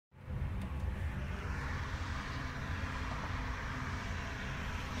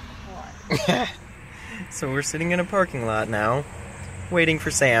So we're sitting in a parking lot now, waiting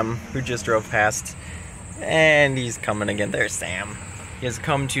for Sam, who just drove past. And he's coming again. There's Sam. He has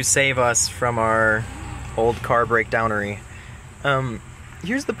come to save us from our old car breakdownery.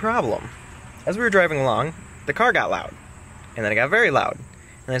 Here's the problem. As we were driving along, the car got loud. And then it got very loud.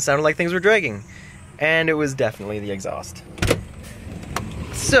 And then it sounded like things were dragging. And it was definitely the exhaust.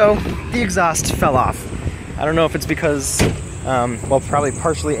 So, the exhaust fell off. I don't know if it's because, well, probably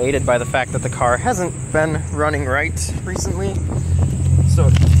partially aided by the fact that the car hasn't been running right recently. So,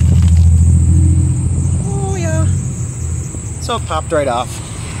 oh yeah. So it popped right off.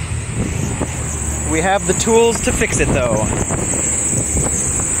 We have the tools to fix it though.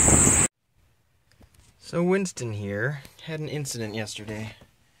 So Winston here had an incident yesterday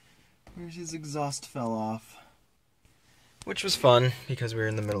where his exhaust fell off. Which was fun, because we were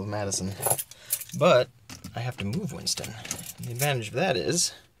in the middle of Madison. But I have to move Winston. And the advantage of that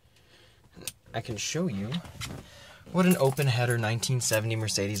is, I can show you what an open header 1970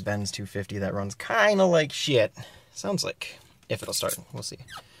 Mercedes-Benz 250 that runs kinda like shit sounds like. If it'll start, we'll see.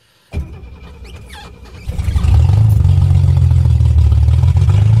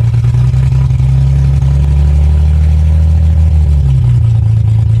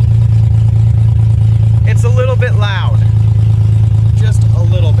 It's a little bit loud. Just a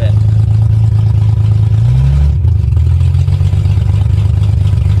little bit.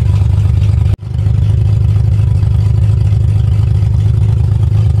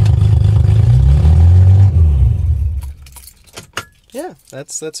 Yeah,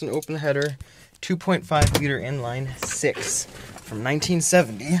 that's an open header 2.5 liter inline 6 from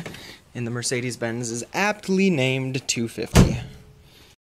 1970 in the Mercedes-Benz is aptly named 250.